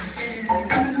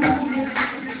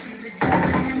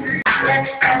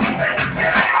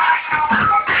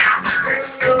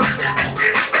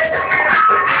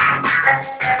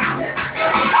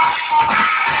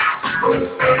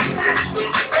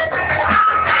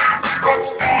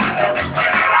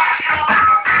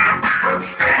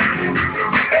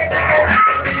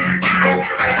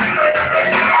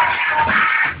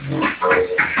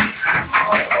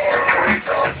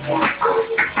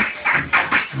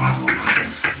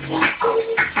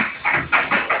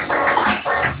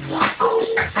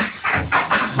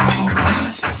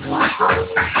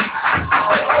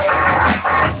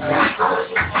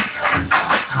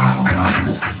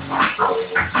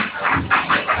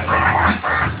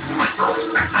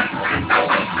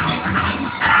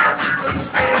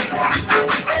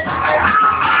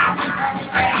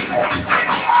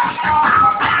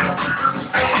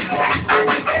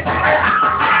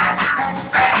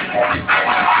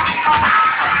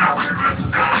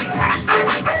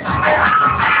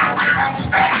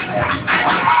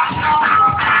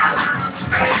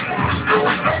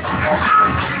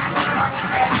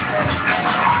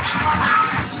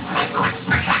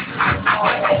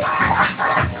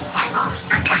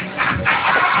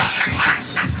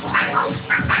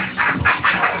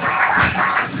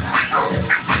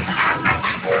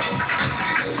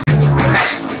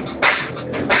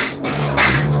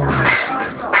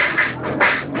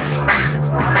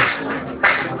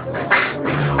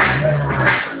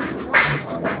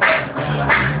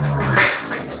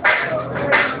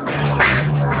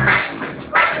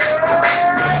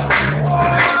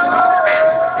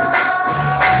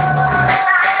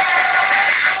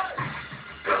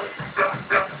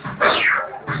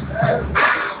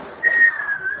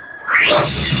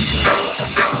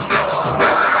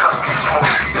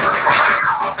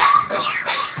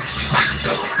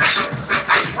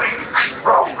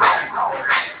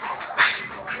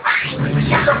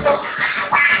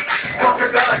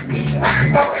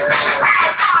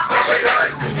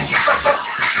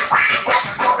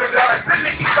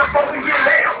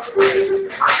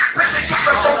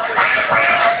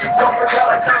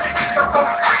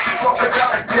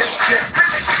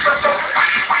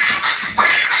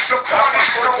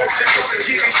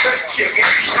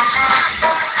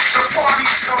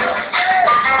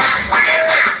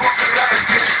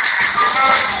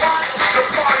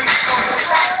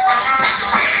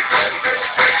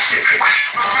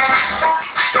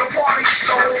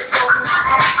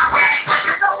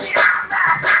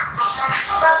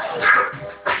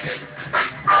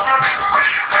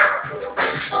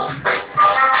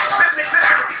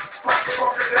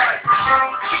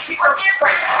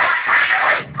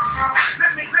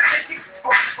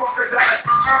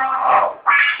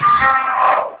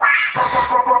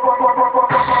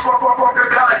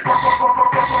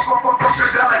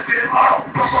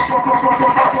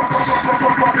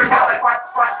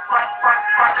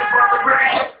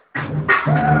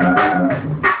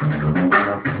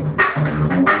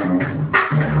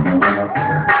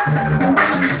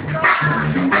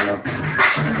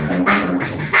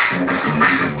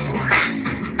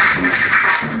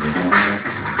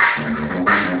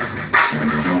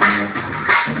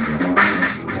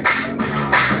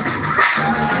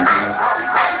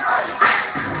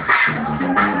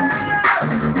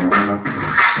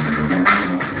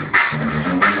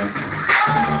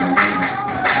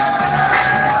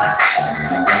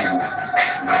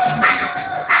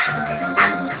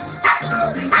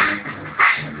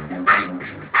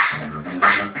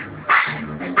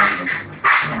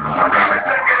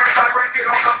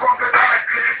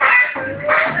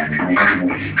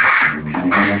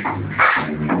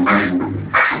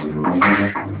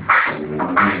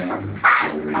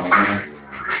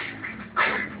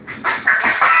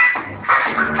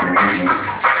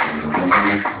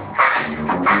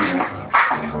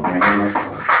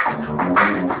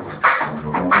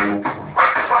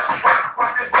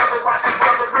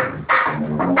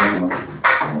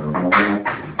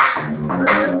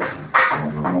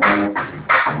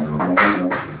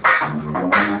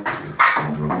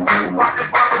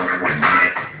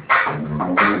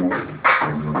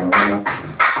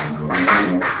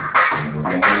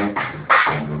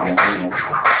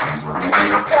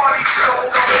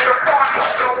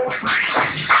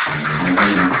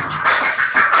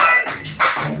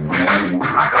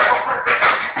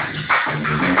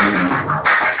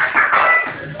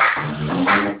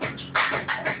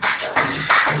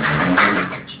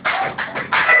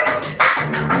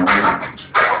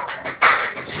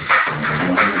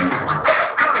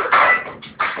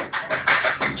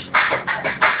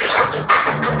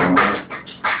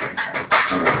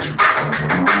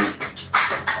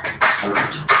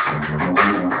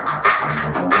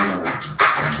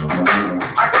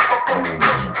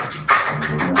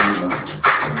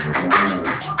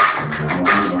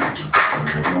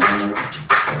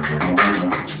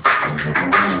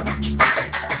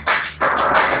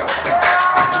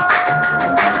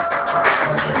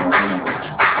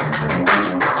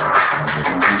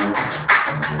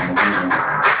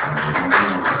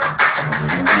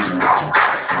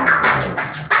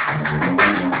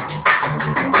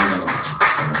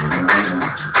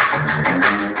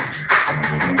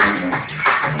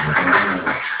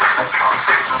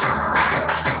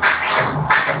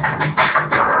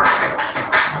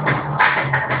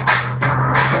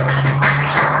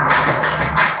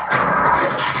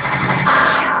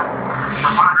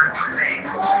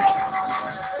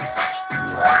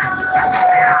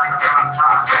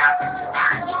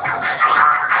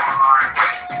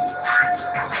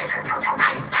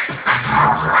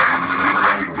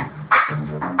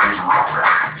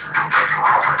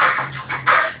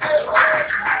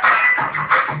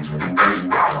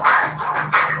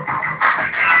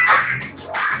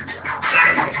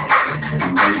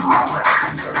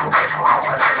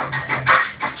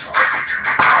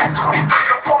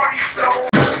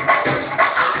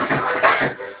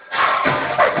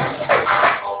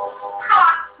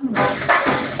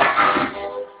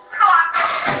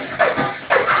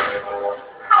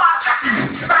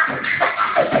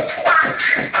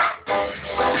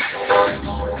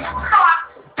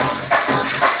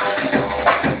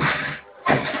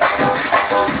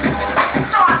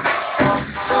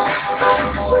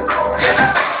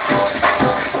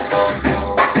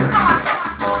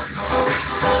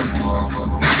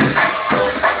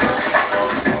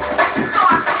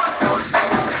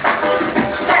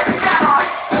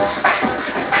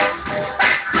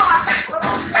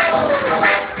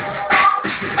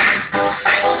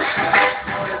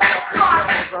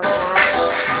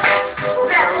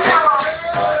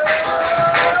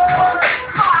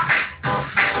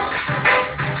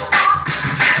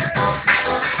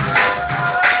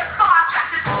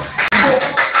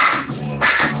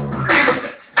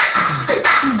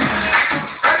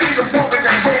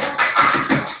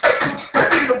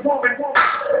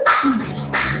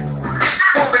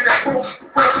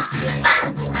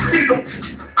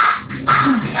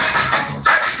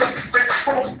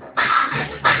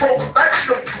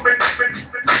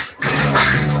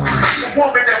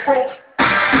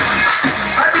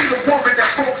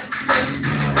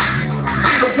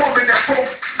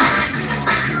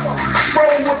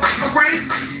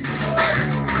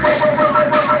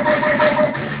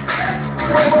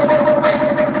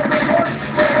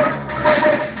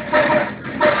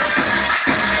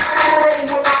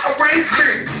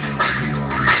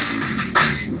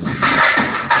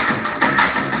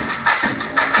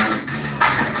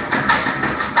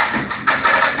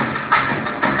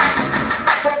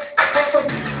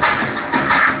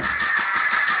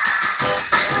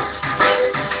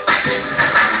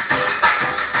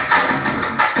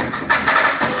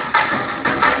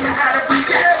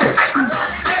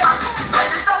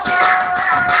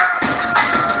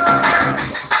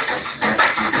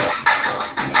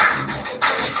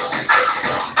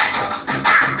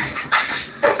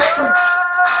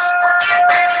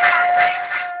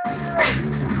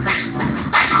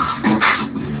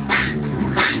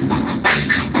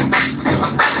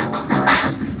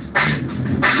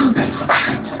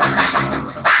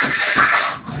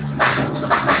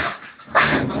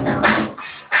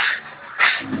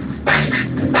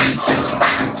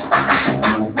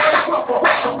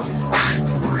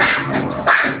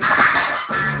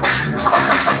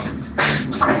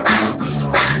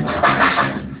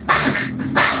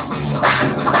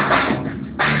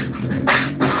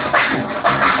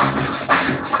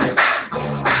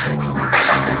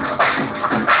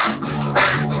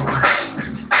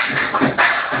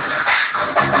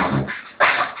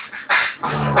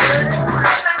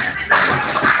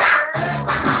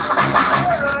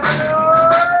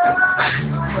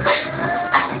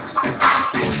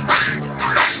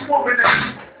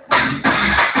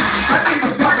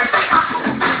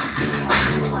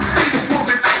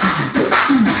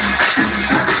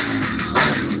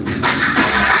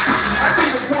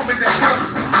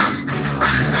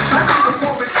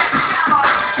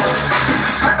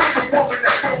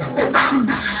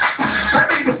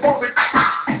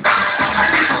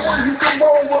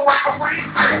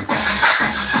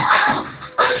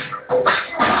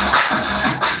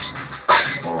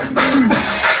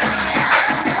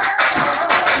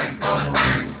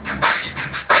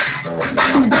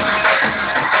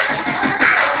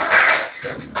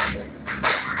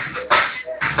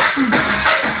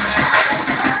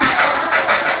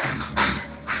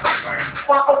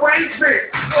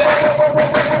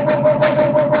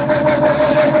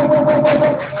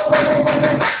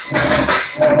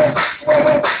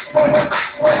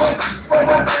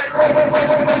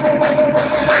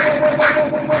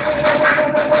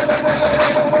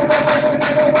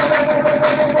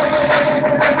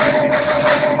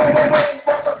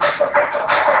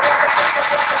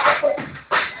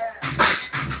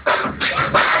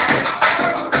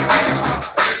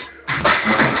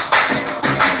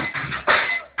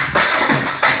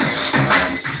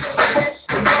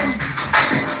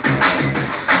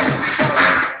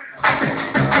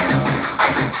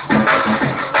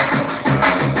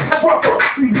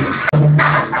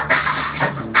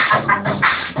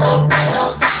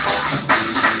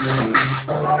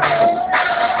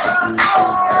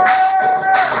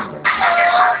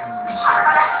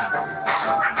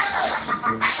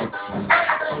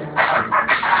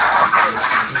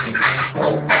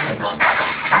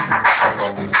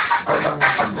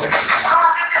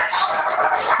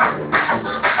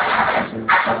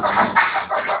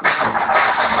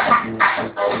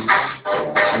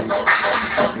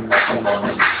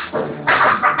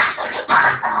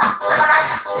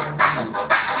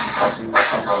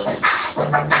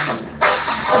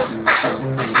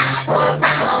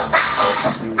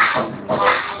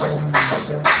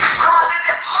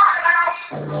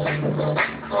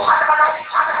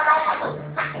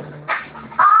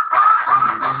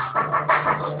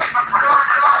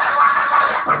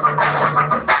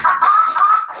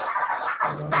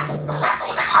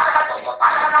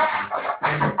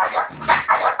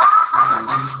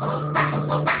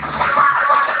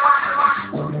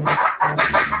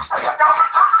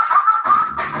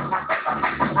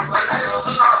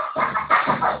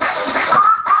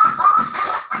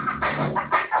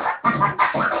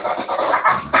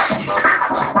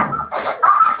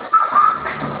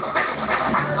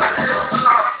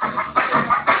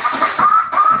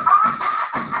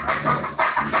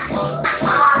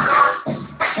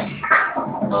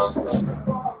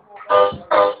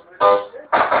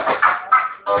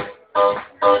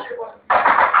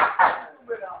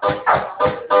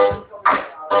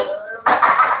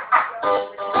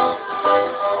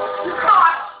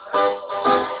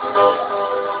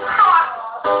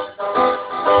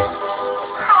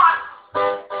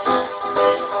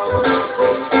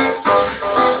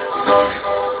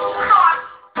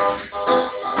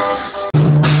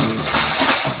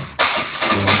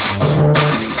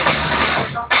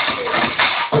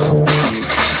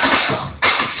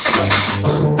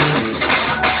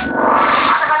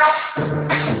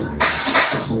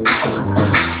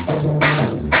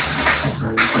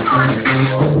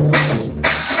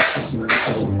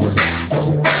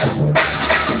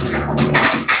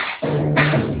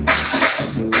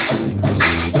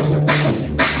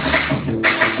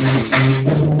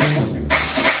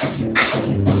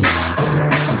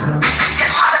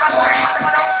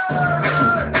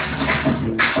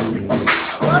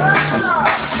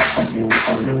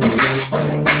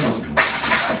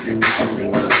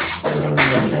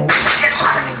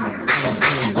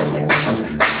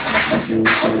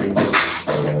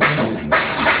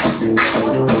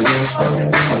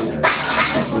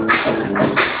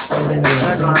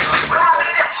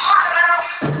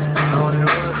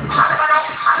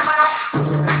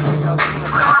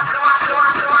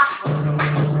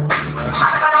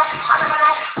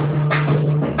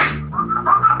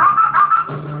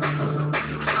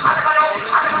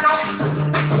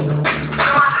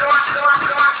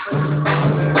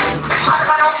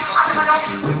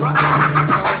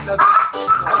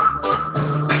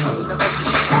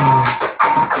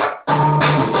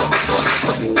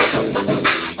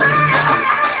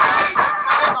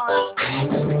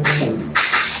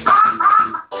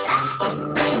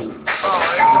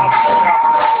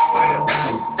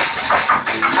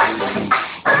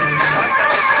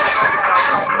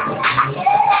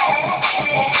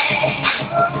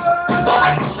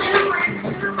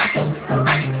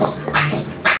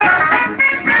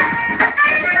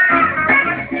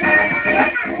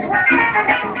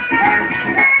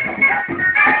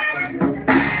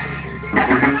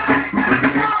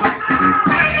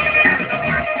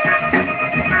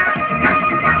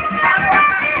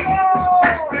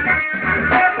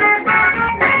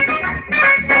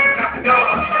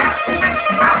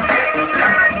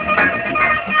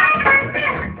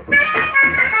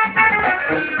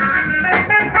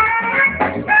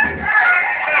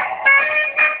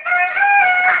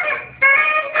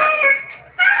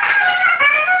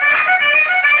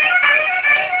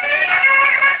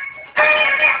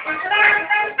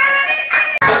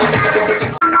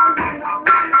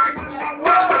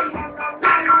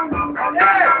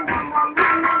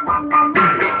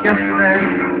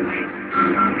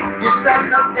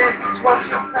 What's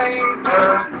your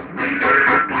favorite?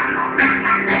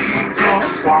 Your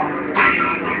song.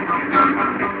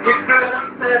 You could have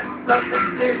said something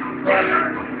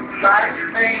different, like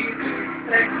maybe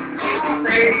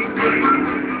baby.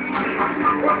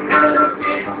 What could have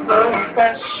been so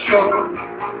special?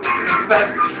 But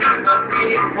you don't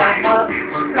need one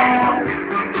understand.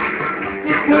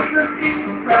 You could have been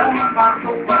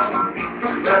remarkable.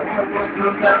 That's what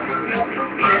you're about to do.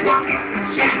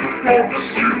 She said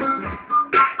she was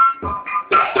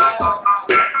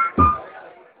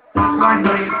my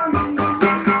name.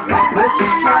 Let's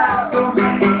try to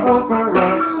make over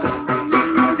us.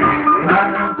 I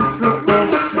am the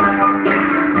superstar.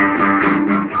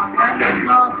 And there's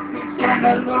nothing can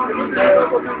elude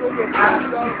love. I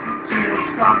love you to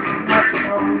something much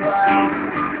around.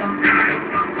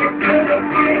 It could have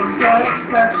been so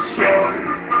special.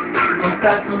 But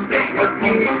that's the thing that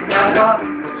keeps that up.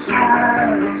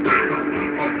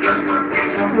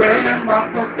 I'm ready my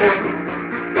football.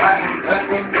 I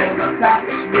think there's a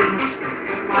package with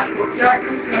Michael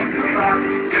Jackson in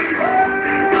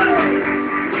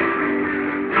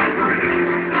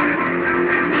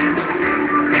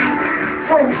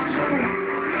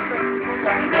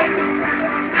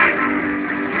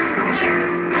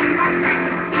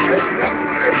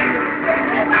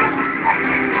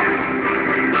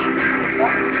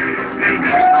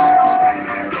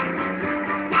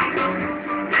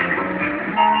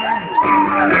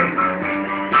the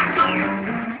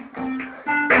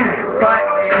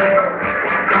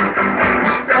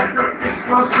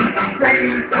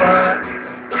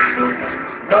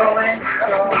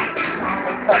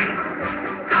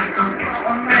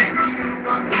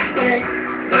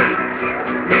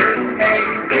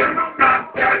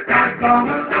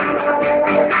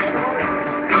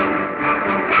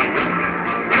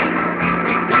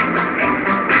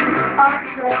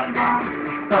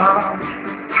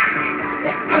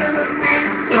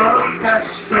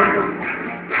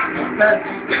That's